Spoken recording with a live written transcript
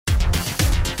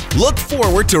Look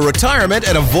forward to retirement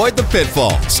and avoid the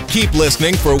pitfalls. Keep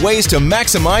listening for ways to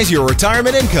maximize your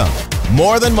retirement income.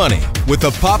 More Than Money with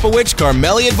the Popowich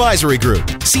Carmeli Advisory Group,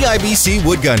 CIBC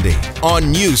Wood Gundy,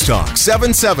 on News Talk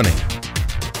 770.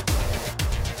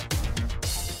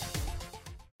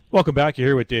 Welcome back. You're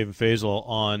here with David Faisal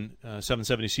on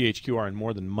 770 CHQR and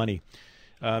More Than Money.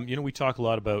 We talk a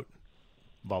lot about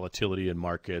volatility in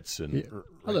markets and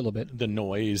a little bit the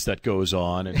noise that goes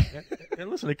on. And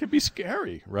listen, it can be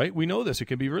scary, right? We know this. It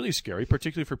can be really scary,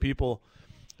 particularly for people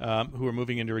who are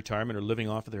moving into retirement or living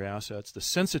off of their assets. The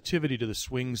sensitivity to the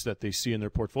swings that they see in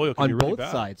their portfolio can be really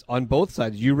bad. On both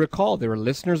sides. You recall there were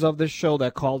listeners of this show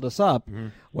that called us up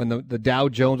when the Dow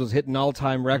Jones was hitting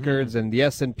all-time records and the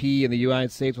S&P in the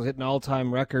United States was hitting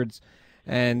all-time records.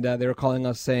 And they were calling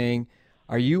us saying,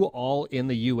 are you all in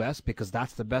the U.S. because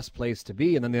that's the best place to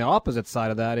be? And then the opposite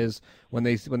side of that is when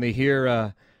they hear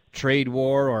a trade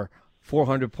war or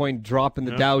 400-point drop in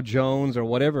the Dow Jones or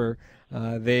whatever,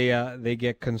 they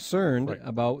get concerned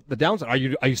about the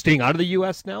downside. Are you staying out of the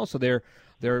U.S. now? So they're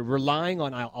relying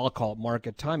on, I'll call it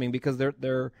market timing, because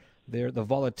the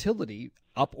volatility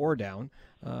up or down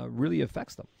really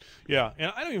affects them. Yeah,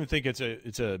 and I don't even think it's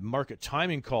a market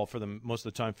timing call for them most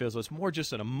of the time, Phil. It's more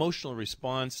just an emotional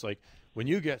response. Like when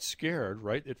you get scared,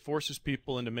 right, it forces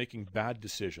people into making bad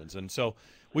decisions. And so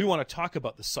we want to talk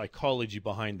about the psychology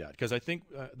behind that, because I think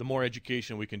the more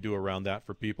education we can do around that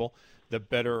for people, the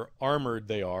better armored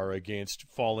they are against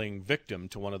falling victim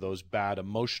to one of those bad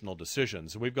emotional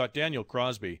decisions. We've got Daniel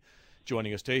Crosby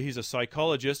joining us today. He's a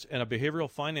psychologist and a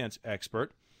behavioral finance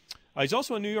expert. He's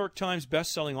also a New York Times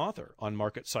best-selling author on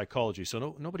market psychology,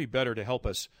 so nobody better to help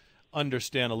us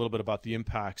understand a little bit about the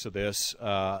impacts of this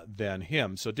than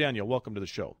him. So, Daniel, welcome to the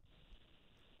show.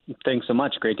 Thanks so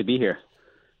much. Great to be here.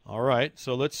 All right,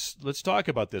 so let's talk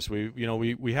about this.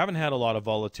 We haven't had a lot of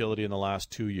volatility in the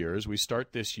last 2 years. We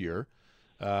start this year,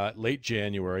 late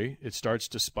January. It starts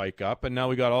to spike up, and now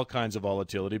we got all kinds of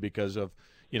volatility because of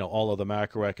all of the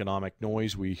macroeconomic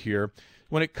noise we hear.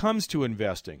 When it comes to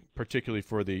investing, particularly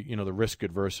for the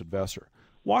risk-adverse investor,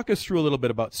 walk us through a little bit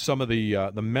about some of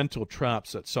the mental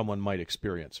traps that someone might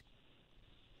experience.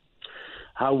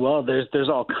 Well, there's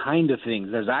all kind of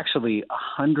things. There's actually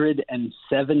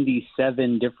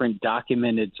 177 different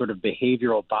documented sort of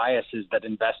behavioral biases that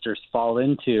investors fall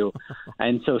into.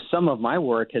 And so some of my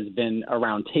work has been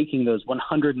around taking those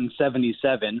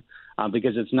 177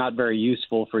 because it's not very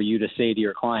useful for you to say to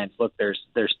your clients, look, there's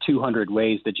 200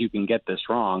 ways that you can get this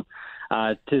wrong,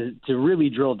 to really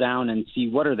drill down and see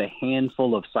what are the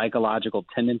handful of psychological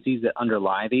tendencies that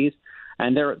underlie these.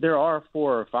 And there are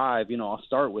 4 or 5. I'll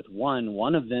start with one.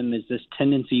 One of them is this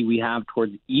tendency we have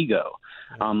towards ego.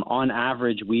 On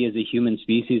average, we as a human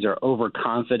species are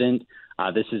overconfident.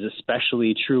 This is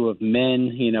especially true of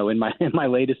men. In my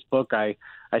latest book, I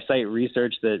cite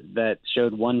research that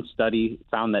showed one study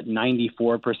found that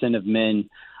 94% of men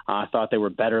thought they were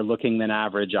better looking than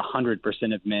average.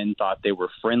 100% of men thought they were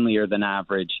friendlier than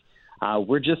average.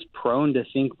 We're just prone to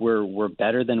think we're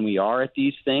better than we are at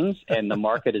these things, and the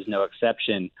market is no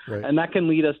exception. Right. And that can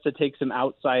lead us to take some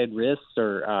outside risks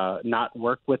or not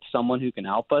work with someone who can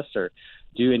help us or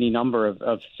do any number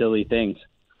of silly things.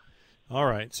 All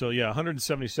right. So,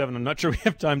 177. I'm not sure we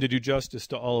have time to do justice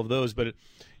to all of those, but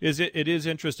it is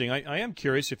interesting. I am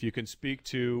curious if you can speak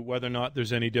to whether or not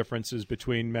there's any differences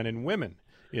between men and women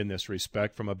in this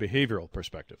respect from a behavioral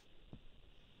perspective.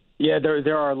 Yeah,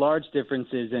 there are large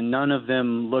differences, and none of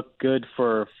them look good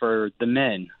for the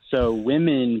men. So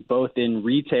women, both in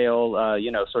retail,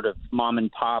 sort of mom and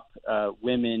pop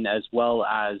women, as well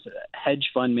as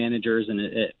hedge fund managers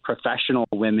and professional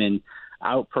women,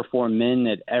 outperform men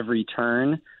at every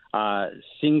turn.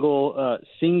 Single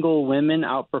women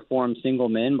outperform single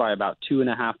men by about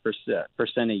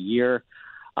 2.5% a year.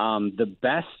 The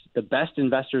best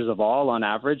investors of all, on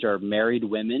average, are married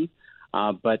women.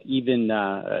 But even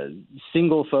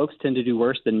single folks tend to do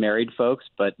worse than married folks,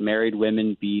 but married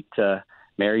women beat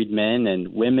married men, and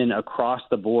women across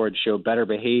the board show better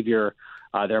behavior.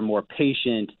 They're more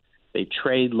patient. They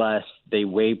trade less. They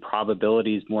weigh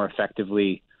probabilities more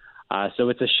effectively. So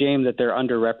it's a shame that they're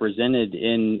underrepresented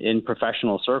in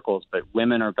professional circles, but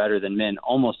women are better than men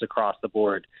almost across the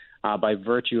board by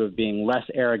virtue of being less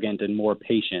arrogant and more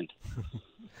patient.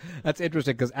 That's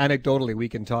interesting because anecdotally we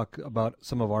can talk about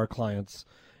some of our clients,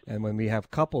 and when we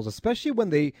have couples, especially when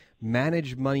they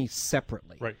manage money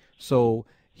separately. Right. So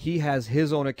he has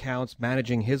his own accounts,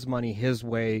 managing his money his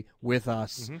way with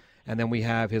us, and then we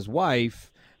have his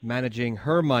wife managing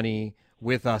her money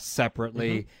with us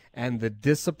separately, and the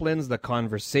disciplines, the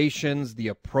conversations, the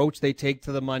approach they take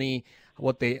to the money,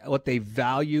 what they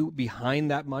value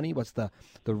behind that money, what's the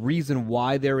reason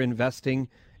why they're investing,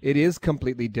 it is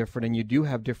completely different, and you do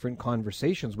have different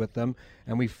conversations with them.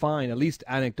 And we find, at least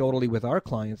anecdotally with our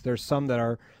clients, there's some that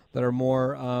are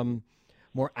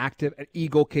more active.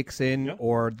 Ego kicks in,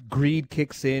 or greed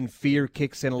kicks in, fear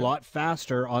kicks in a lot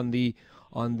faster on the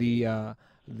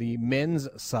men's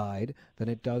side than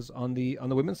it does on the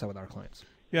women's side with our clients.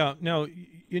 Yeah. Now,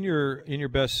 in your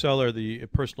bestseller, The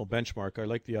Personal Benchmark, I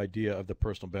like the idea of the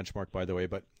personal benchmark, by the way,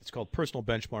 but it's called Personal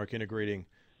Benchmark: Integrating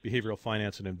Behavioral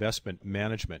Finance and Investment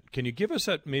Management. Can you give us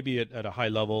that, maybe at a high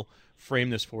level, frame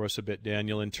this for us a bit,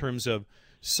 Daniel, in terms of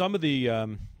some of the,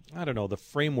 the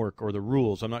framework or the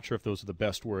rules? I'm not sure if those are the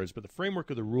best words, but the framework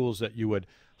of the rules that you would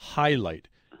highlight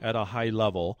at a high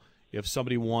level if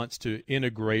somebody wants to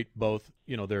integrate both,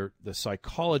 the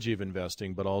psychology of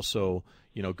investing, but also,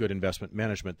 good investment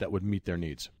management that would meet their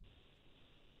needs.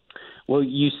 Well,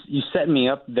 you set me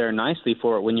up there nicely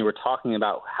for it when you were talking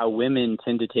about how women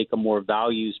tend to take a more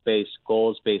values-based,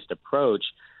 goals-based approach.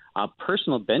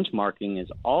 Personal benchmarking is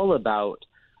all about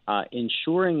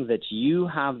ensuring that you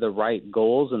have the right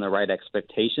goals and the right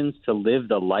expectations to live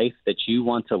the life that you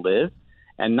want to live,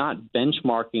 and not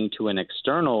benchmarking to an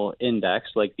external index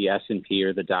like the S&P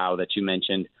or the Dow that you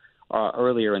mentioned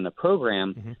earlier in the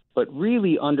program, but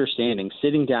really understanding,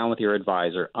 sitting down with your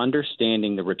advisor,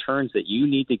 understanding the returns that you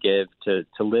need to give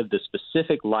to live the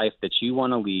specific life that you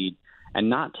want to lead, and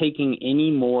not taking any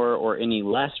more or any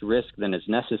less risk than is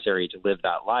necessary to live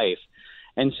that life.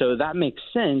 And so that makes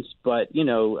sense, but,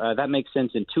 that makes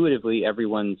sense intuitively.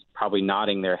 Everyone's probably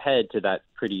nodding their head to that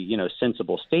pretty,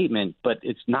 sensible statement, but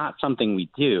it's not something we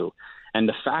do. And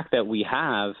the fact that we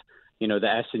have,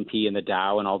 the S&P and the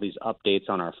Dow and all these updates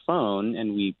on our phone,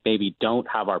 and we maybe don't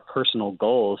have our personal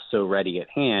goals so ready at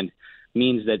hand,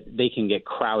 means that they can get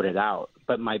crowded out.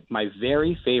 But my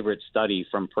very favorite study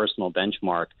from Personal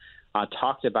Benchmark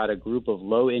talked about a group of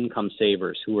low-income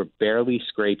savers who were barely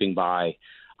scraping by,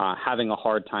 having a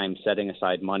hard time setting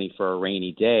aside money for a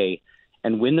rainy day.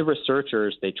 And when the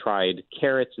researchers, they tried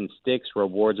carrots and sticks,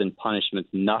 rewards and punishments,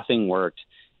 nothing worked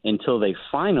until they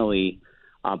finally,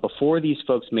 before these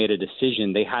folks made a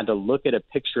decision, they had to look at a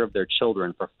picture of their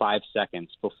children for 5 seconds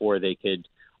before they could,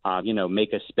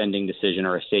 make a spending decision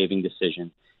or a saving decision.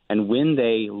 And when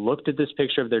they looked at this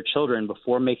picture of their children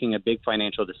before making a big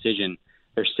financial decision,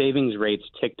 their savings rates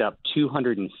ticked up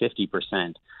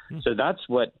 250%. So that's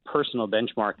what personal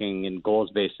benchmarking and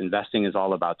goals-based investing is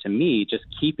all about to me, just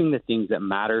keeping the things that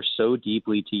matter so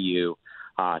deeply to you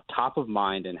top of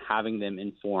mind and having them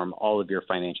inform all of your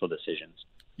financial decisions.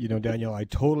 Daniel, I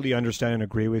totally understand and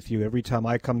agree with you. Every time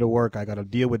I come to work, I got to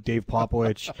deal with Dave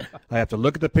Popowich. I have to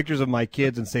look at the pictures of my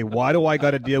kids and say, why do I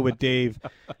got to deal with Dave?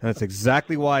 And that's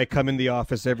exactly why I come in the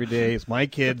office every day. It's my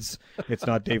kids. It's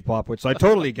not Dave Popowich. So I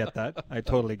totally get that.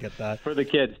 For the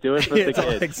kids. Do it for the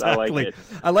kids. Exactly. I like it.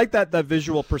 I like that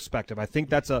visual perspective. I think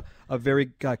that's a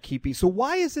very key piece. So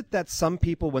why is it that some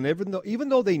people, even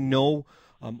though they know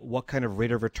what kind of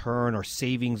rate of return or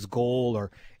savings goal or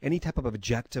any type of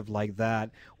objective like that,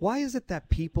 why is it that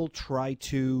people try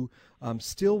to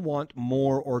still want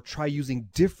more or try using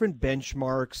different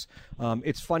benchmarks?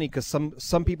 It's funny because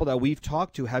some people that we've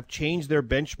talked to have changed their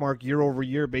benchmark year over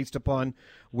year based upon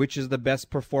which is the best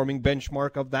performing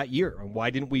benchmark of that year. And why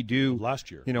didn't we do last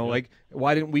year?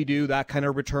 Why didn't we do that kind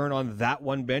of return on that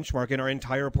one benchmark in our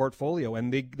entire portfolio?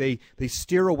 And they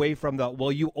steer away from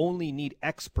you only need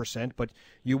X percent, but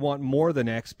you want more than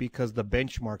X because the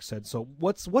benchmark said so.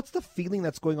 What's the feeling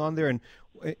that's going on there? And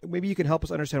maybe you can help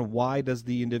us understand, why does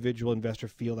the individual investor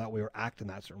feel that way or act in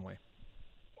that certain way?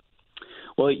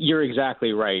 Well, you're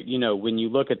exactly right. When you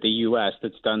look at the U.S.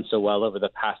 that's done so well over the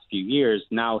past few years,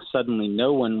 now suddenly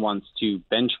no one wants to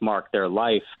benchmark their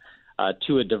life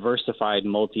to a diversified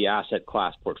multi-asset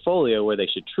class portfolio where they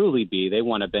should truly be. They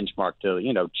want to benchmark to,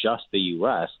 just the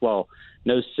U.S. Well,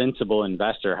 no sensible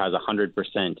investor has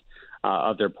 100%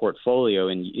 of their portfolio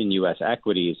in U.S.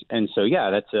 equities. And so,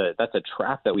 that's a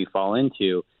trap that we fall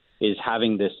into, is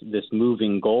having this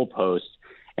moving goalpost.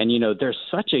 And, there's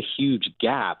such a huge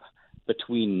gap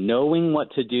between knowing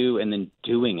what to do and then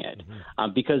doing it,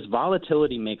 because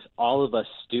volatility makes all of us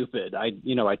stupid. I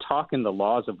talk in The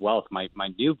Laws of Wealth, my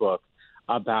new book,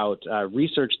 about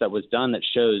research that was done that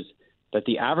shows that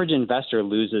the average investor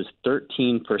loses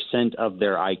 13% of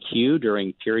their IQ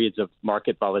during periods of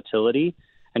market volatility.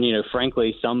 And,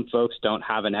 frankly, some folks don't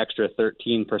have an extra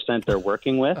 13% they're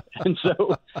working with. And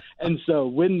so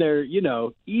when they're,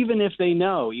 even if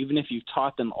you've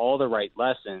taught them all the right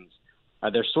lessons,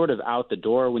 they're sort of out the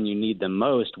door when you need them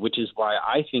most, which is why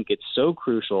I think it's so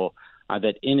crucial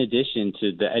that in addition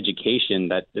to the education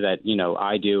that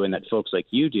I do and that folks like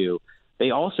you do, they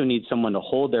also need someone to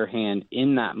hold their hand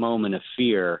in that moment of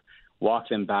fear, walk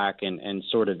them back and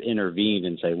sort of intervene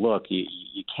and say, look,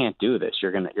 you can't do this.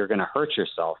 You're gonna hurt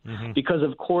yourself. Because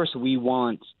of course we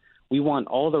want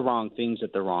all the wrong things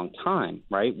at the wrong time,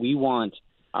 right? We want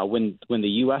when the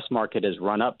U.S. market has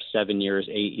run up 7 years,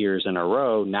 8 years in a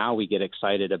row, now we get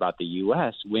excited about the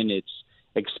U.S. when it's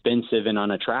expensive and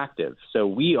unattractive. So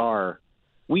we are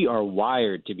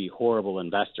wired to be horrible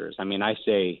investors. I mean, I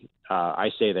say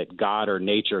that God or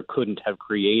nature couldn't have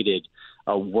created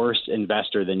a worse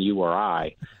investor than you or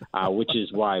I, which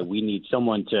is why we need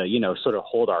someone to, sort of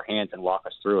hold our hands and walk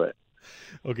us through it.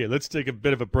 Okay, let's take a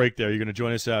bit of a break there. You're going to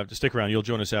join us stick around. You'll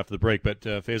join us after the break. But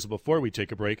Faisal, before we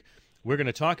take a break, we're going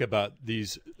to talk about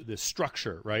this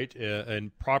structure, right,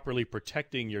 and properly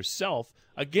protecting yourself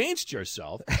against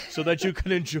yourself so that you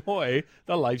can enjoy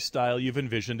the lifestyle you've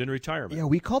envisioned in retirement. Yeah,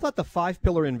 we call that the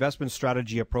 5-pillar investment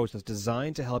strategy approach that's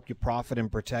designed to help you profit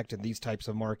and protect in these types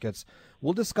of markets.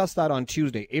 We'll discuss that on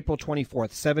Tuesday, April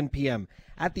 24th, 7 p.m.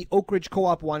 at the Oak Ridge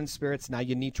Co-op Wine and Spirits. Now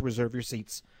you need to reserve your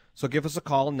seats. So give us a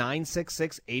call,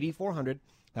 966-8400.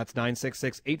 That's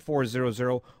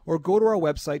 966-8400. Or go to our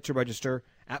website to register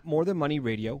at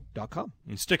morethanmoneyradio.com.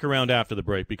 And stick around after the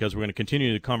break because we're going to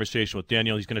continue the conversation with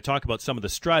Daniel. He's going to talk about some of the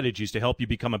strategies to help you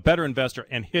become a better investor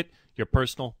and hit your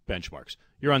personal benchmarks.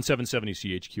 You're on 770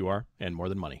 CHQR and More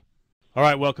Than Money. All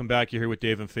right, welcome back. You're here with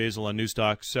Dave and Faisal on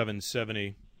Newstalk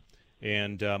 770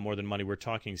 and More Than Money. We're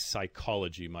talking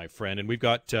psychology, my friend. And we've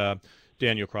got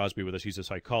Daniel Crosby with us. He's a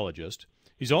psychologist.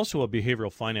 He's also a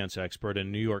behavioral finance expert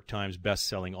and New York Times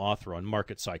best-selling author on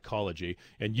market psychology.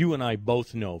 And you and I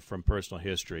both know from personal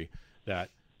history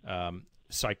that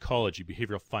psychology,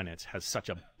 behavioral finance, has such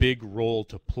a big role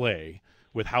to play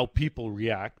with how people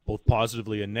react, both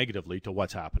positively and negatively, to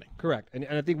what's happening. Correct. And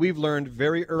I think we've learned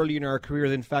very early in our career,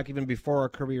 in fact, even before our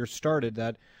career started,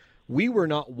 that we were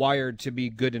not wired to be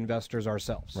good investors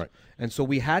ourselves. Right. And so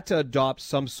we had to adopt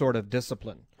some sort of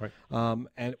discipline. Right.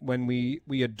 And when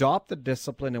we adopt the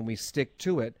discipline and we stick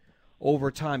to it,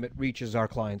 over time it reaches our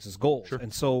clients' goals. Sure.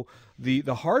 And so the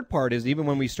hard part is even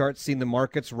when we start seeing the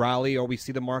markets rally or we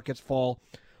see the markets fall,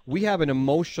 we have an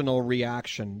emotional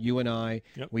reaction, you and I.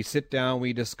 Yep. We sit down,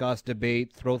 we discuss,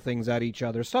 debate, throw things at each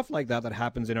other, stuff like that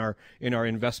happens in our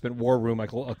investment war room,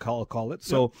 I'll call it.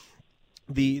 So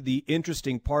the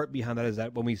interesting part behind that is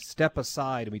that when we step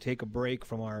aside and we take a break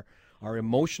from our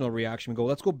emotional reaction, we go,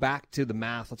 let's go back to the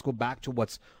math. Let's go back to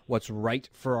what's right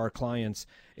for our clients.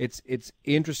 It's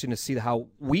interesting to see how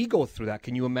we go through that.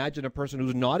 Can you imagine a person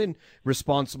who's not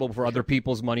responsible for other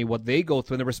people's money, what they go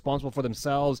through, and they're responsible for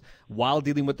themselves while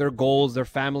dealing with their goals, their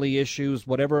family issues,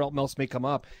 whatever else may come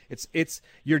up. It's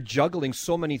you're juggling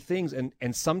so many things,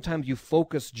 and sometimes you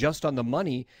focus just on the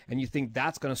money, and you think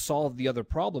that's going to solve the other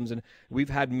problems. And we've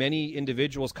had many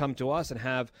individuals come to us and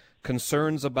have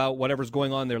concerns about whatever's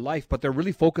going on in their life, but they're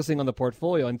really focusing on the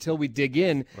portfolio until we dig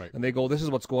in. Right. And they go, this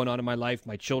is what's going on in my life,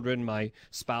 my children, my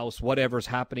spouse, whatever's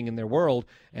happening in their world.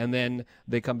 And then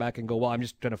they come back and go, well, I'm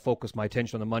just trying to focus my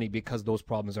attention on the money because those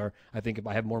problems I think if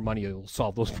I have more money, it'll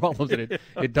solve those problems. And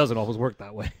it doesn't always work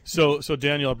that way. So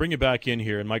Daniel, I'll bring you back in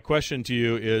here. And my question to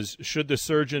you is, should the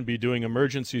surgeon be doing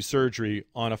emergency surgery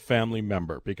on a family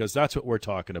member? Because that's what we're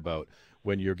talking about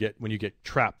when you get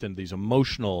trapped in these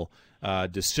emotional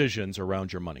decisions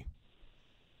around your money.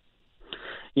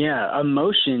 Yeah,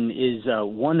 emotion is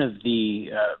one of the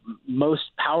most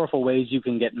powerful ways you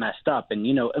can get messed up. And,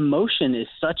 emotion is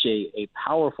such a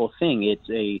powerful thing.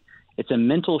 It's a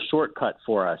mental shortcut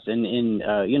for us. And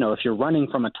if you're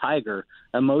running from a tiger,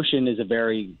 emotion is a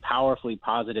very powerfully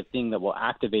positive thing that will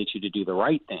activate you to do the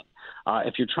right thing.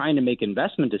 If you're trying to make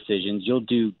investment decisions, you'll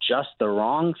do just the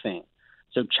wrong thing.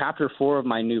 So chapter 4 of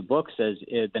my new book says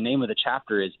the name of the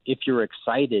chapter is "If You're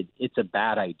Excited, It's a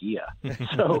Bad Idea."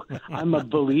 So I'm a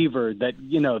believer that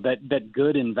that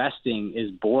good investing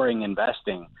is boring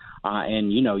investing,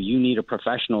 and you need a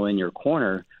professional in your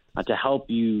corner to help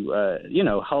you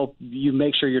help you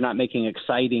make sure you're not making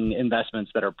exciting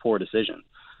investments that are poor decisions.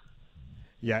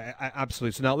 Yeah,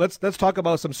 absolutely. So now let's talk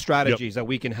about some strategies that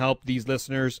we can help these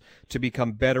listeners to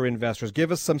become better investors.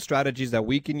 Give us some strategies that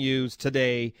we can use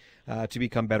today to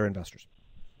become better investors.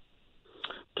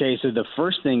 Okay, so the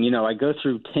first thing, I go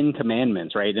through 10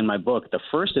 commandments, right, in my book. The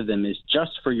first of them is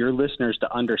just for your listeners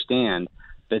to understand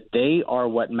that they are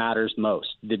what matters most.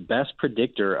 The best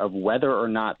predictor of whether or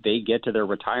not they get to their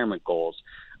retirement goals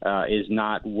is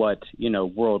not what,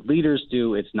 world leaders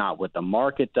do. It's not what the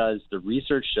market does. The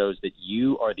research shows that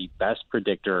you are the best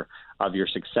predictor of your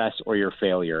success or your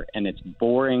failure. And it's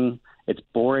boring. It's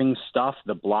boring stuff,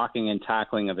 the blocking and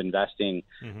tackling of investing,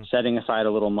 setting aside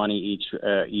a little money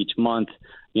each month,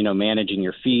 managing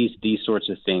your fees, these sorts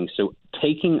of things. So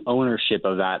taking ownership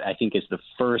of that, I think, is the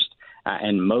first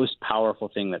and most powerful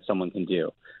thing that someone can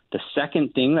do. The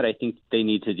second thing that I think they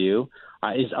need to do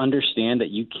is understand that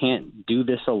you can't do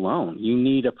this alone. You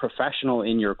need a professional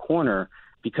in your corner,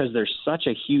 because there's such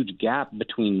a huge gap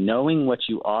between knowing what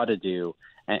you ought to do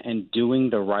and doing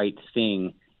the right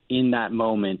thing in that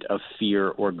moment of fear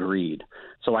or greed.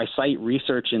 So I cite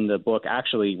research in the book,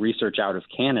 actually research out of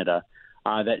Canada,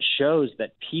 that shows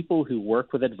that people who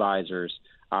work with advisors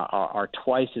are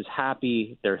twice as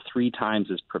happy, they're 3 times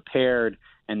as prepared,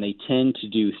 and they tend to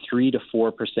do 3 to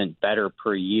 4% better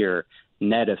per year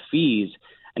net of fees.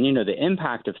 And, the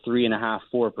impact of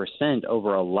 3.5–4%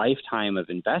 over a lifetime of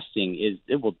investing is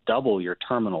it will double your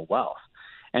terminal wealth.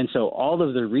 And so all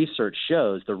of the research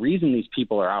shows the reason these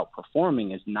people are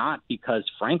outperforming is not because,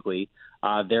 frankly,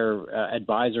 their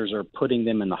advisors are putting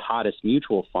them in the hottest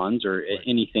mutual funds or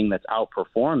anything that's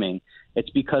outperforming. It's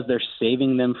because they're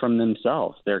saving them from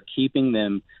themselves. They're keeping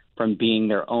them from being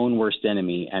their own worst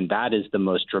enemy. And that is the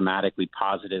most dramatically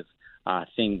positive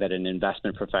thing that an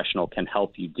investment professional can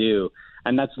help you do.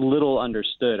 And that's little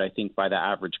understood, I think, by the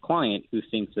average client who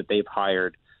thinks that they've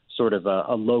hired sort of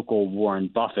a local Warren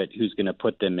Buffett who's going to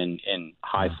put them in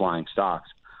high-flying stocks.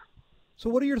 So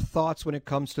what are your thoughts when it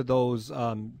comes to those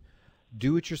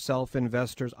do-it-yourself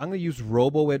investors? I'm going to use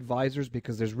robo-advisors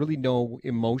because there's really no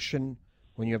emotion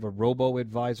when you have a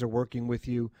robo-advisor working with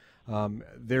you.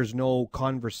 There's no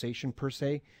conversation per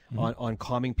se on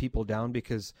calming people down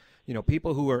because,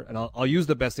 people who are, and I'll use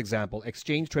the best example,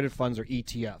 exchange-traded funds or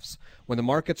ETFs. When the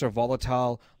markets are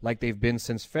volatile like they've been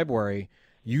since February,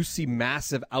 you see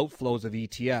massive outflows of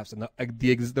ETFs. And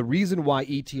the reason why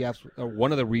ETFs, or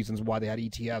one of the reasons why they had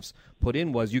ETFs put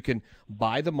in was you can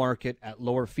buy the market at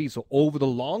lower fees. So over the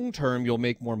long term, you'll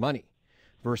make more money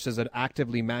versus an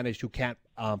actively managed who can't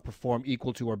perform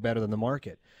equal to or better than the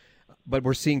market. But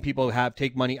we're seeing people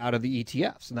take money out of the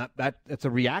ETFs, and that's a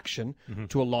reaction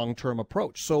to a long-term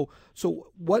approach. So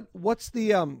what's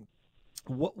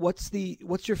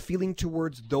your feeling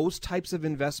towards those types of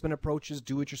investment approaches,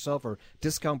 do-it-yourself or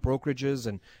discount brokerages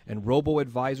and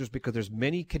robo-advisors? Because there's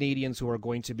many Canadians who are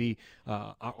going to be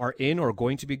are in or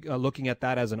going to be looking at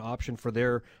that as an option for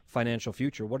their financial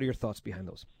future. What are your thoughts behind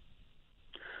those?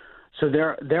 So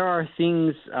there are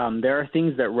things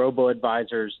that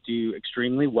robo-advisors do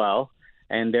extremely well,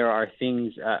 and there are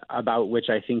things about which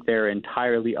I think they're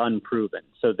entirely unproven.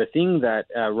 So the thing that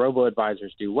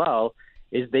robo-advisors do well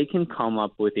is they can come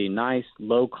up with a nice,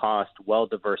 low-cost,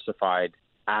 well-diversified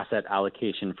asset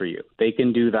allocation for you. They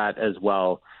can do that as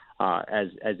well as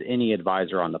any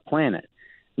advisor on the planet.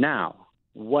 Now,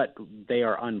 what they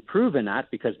are unproven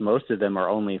at, because most of them are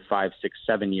only 5, 6,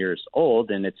 7 years old,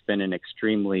 and it's been an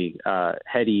extremely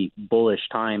heady, bullish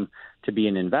time to be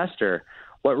an investor,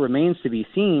 what remains to be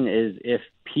seen is if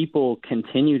people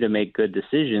continue to make good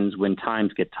decisions when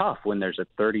times get tough, when there's a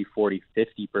 30, 40,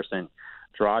 50%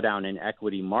 drawdown in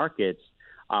equity markets,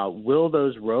 will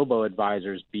those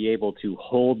robo-advisors be able to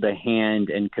hold the hand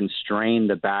and constrain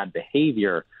the bad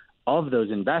behavior of those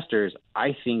investors?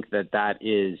 I think that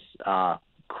is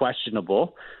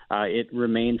questionable. It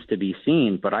remains to be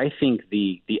seen, but I think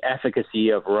the efficacy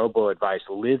of robo-advice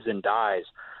lives and dies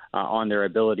on their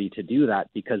ability to do that,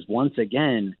 because once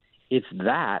again, it's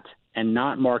that and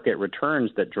not market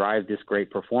returns that drive this great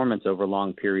performance over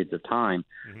long periods of time.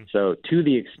 So to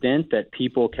the extent that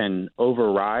people can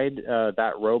override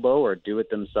that robo or do it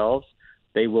themselves,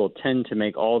 they will tend to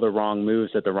make all the wrong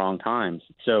moves at the wrong times.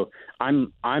 So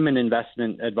I'm an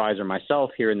investment advisor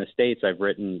myself here in the States. I've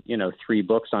written, 3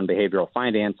 books on behavioral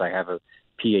finance. I have a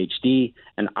PhD,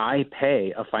 and I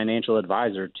pay a financial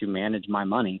advisor to manage my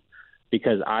money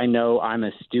because I know I'm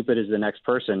as stupid as the next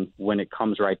person when it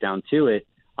comes right down to it.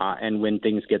 And when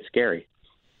things get scary.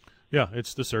 Yeah,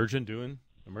 it's the surgeon doing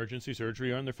emergency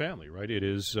surgery on their family, right? It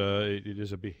is a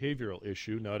behavioral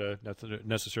issue, not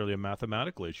necessarily a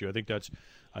mathematical issue. I think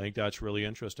that's really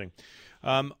interesting.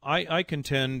 I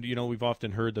contend, we've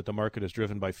often heard that the market is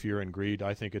driven by fear and greed.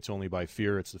 I think it's only by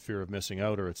fear. It's the fear of missing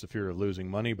out, or it's the fear of losing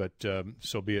money. But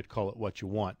so be it. Call it what you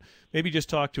want. Maybe just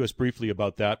talk to us briefly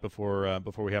about that before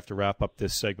we have to wrap up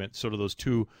this segment. Sort of those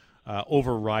two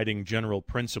overriding general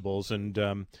principles, and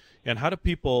how do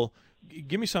people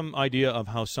give me some idea of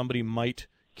how somebody might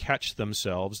catch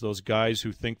themselves, those guys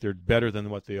who think they're better than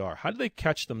what they are? How do they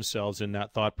catch themselves in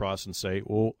that thought process and say,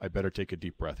 oh, I better take a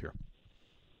deep breath here?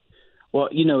 Well,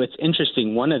 it's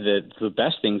interesting. One of the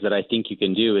best things that I think you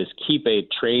can do is keep a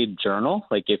trade journal.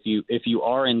 Like if you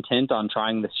are intent on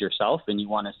trying this yourself and you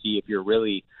want to see if you're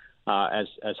really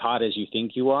as hot as you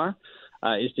think you are,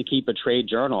 is to keep a trade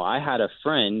journal. I had a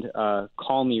friend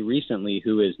call me recently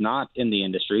who is not in the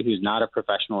industry, who's not a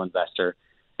professional investor,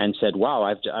 and said, wow,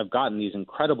 I've gotten these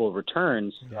incredible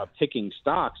returns picking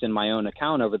stocks in my own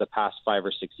account over the past 5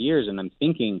 or 6 years, and I'm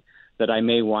thinking that I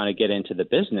may want to get into the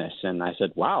business. And I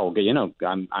said, wow,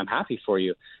 I'm happy for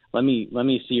you. Let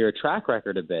me see your track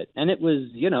record a bit. And it was,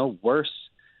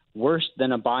 worse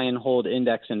than a buy and hold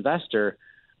index investor,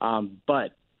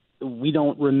 but we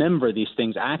don't remember these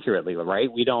things accurately,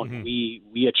 right? We don't.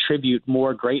 We attribute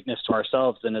more greatness to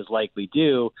ourselves than is likely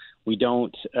due. We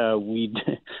don't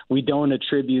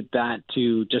attribute that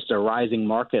to just a rising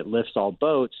market lifts all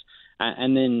boats.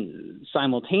 And then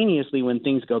simultaneously, when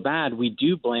things go bad, we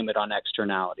do blame it on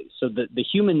externalities. So the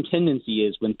human tendency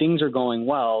is when things are going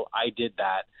well, I did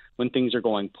that. When things are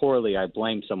going poorly, I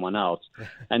blame someone else.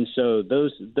 And so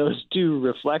those two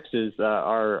reflexes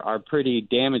are pretty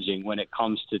damaging when it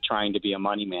comes to trying to be a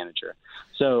money manager.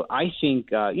 So I think,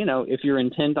 if you're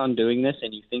intent on doing this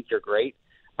and you think you're great,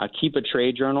 keep a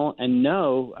trade journal and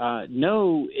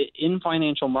know in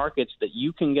financial markets that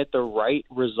you can get the right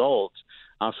result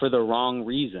for the wrong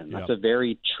reason. That's a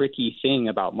very tricky thing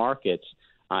about markets.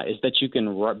 Is that you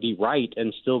can be right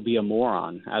and still be a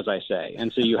moron, as I say.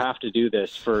 And so you have to do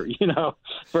this for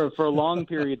long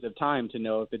periods of time to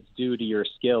know if it's due to your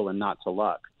skill and not to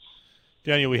luck.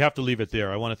 Daniel, we have to leave it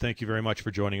there. I want to thank you very much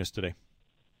for joining us today.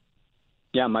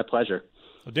 Yeah, my pleasure.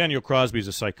 Well, Daniel Crosby is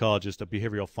a psychologist, a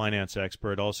behavioral finance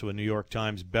expert, also a New York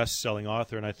Times best-selling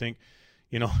author, and I think,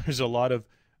 there's a lot of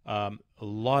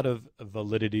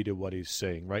validity to what he's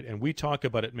saying, right? And we talk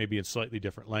about it maybe in slightly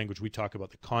different language. We talk about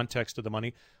the context of the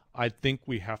money. I think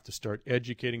we have to start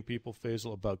educating people,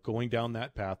 Faisal, about going down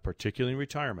that path, particularly in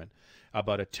retirement,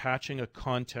 about attaching a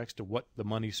context to what the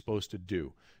money's supposed to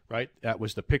do, right? That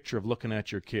was the picture of looking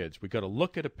at your kids. We got to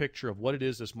look at a picture of what it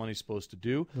is this money's supposed to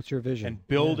do. What's your vision? And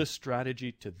build a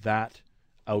strategy to that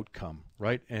outcome,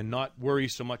 right? And not worry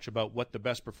so much about what the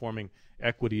best performing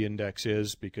equity index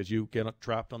is, because you get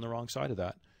trapped on the wrong side of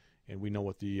that, and we know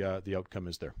what the outcome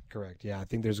is there. Correct. Yeah, I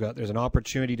think there's an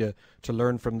opportunity to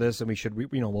learn from this, and we should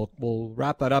we'll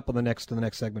wrap that up on the next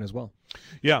segment as well.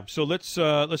 Yeah. So let's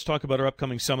talk about our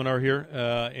upcoming seminar here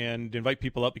and invite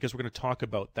people up, because we're going to talk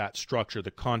about that structure, the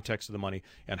context of the money,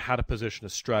 and how to position a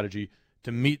strategy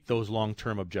to meet those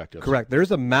long-term objectives. Correct.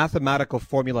 There's a mathematical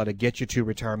formula to get you to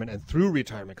retirement and through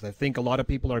retirement, because I think a lot of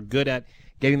people are good at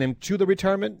getting them to the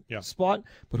retirement spot,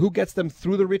 but who gets them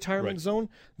through the retirement zone?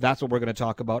 That's what we're going to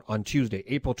talk about on Tuesday,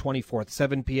 April 24th,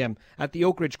 7 p.m. at the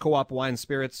Oak Ridge Co-op Wine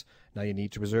Spirits. Now you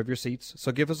need to reserve your seats,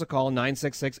 so give us a call,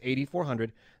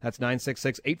 966-8400. That's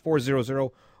 966-8400,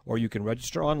 or you can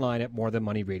register online at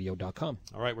morethanmoneyradio.com.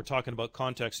 All right, we're talking about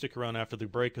context. Stick around after the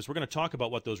break, because we're going to talk about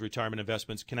what those retirement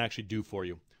investments can actually do for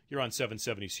you. You're on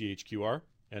 770 CHQR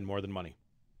and More Than Money.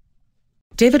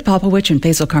 David Popowich and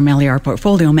Faisal Karmali are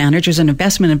portfolio managers and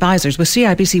investment advisors with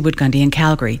CIBC Wood Gundy in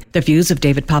Calgary. The views of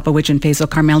David Popowich and Faisal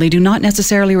Karmali do not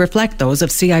necessarily reflect those of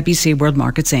CIBC World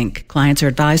Markets Inc. Clients are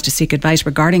advised to seek advice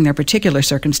regarding their particular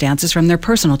circumstances from their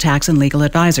personal tax and legal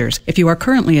advisors. If you are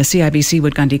currently a CIBC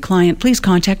Wood Gundy client, please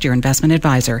contact your investment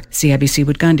advisor. CIBC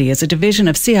Wood Gundy is a division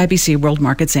of CIBC World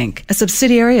Markets Inc., a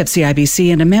subsidiary of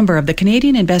CIBC and a member of the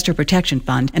Canadian Investor Protection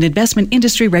Fund and Investment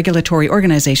Industry Regulatory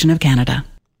Organization of Canada.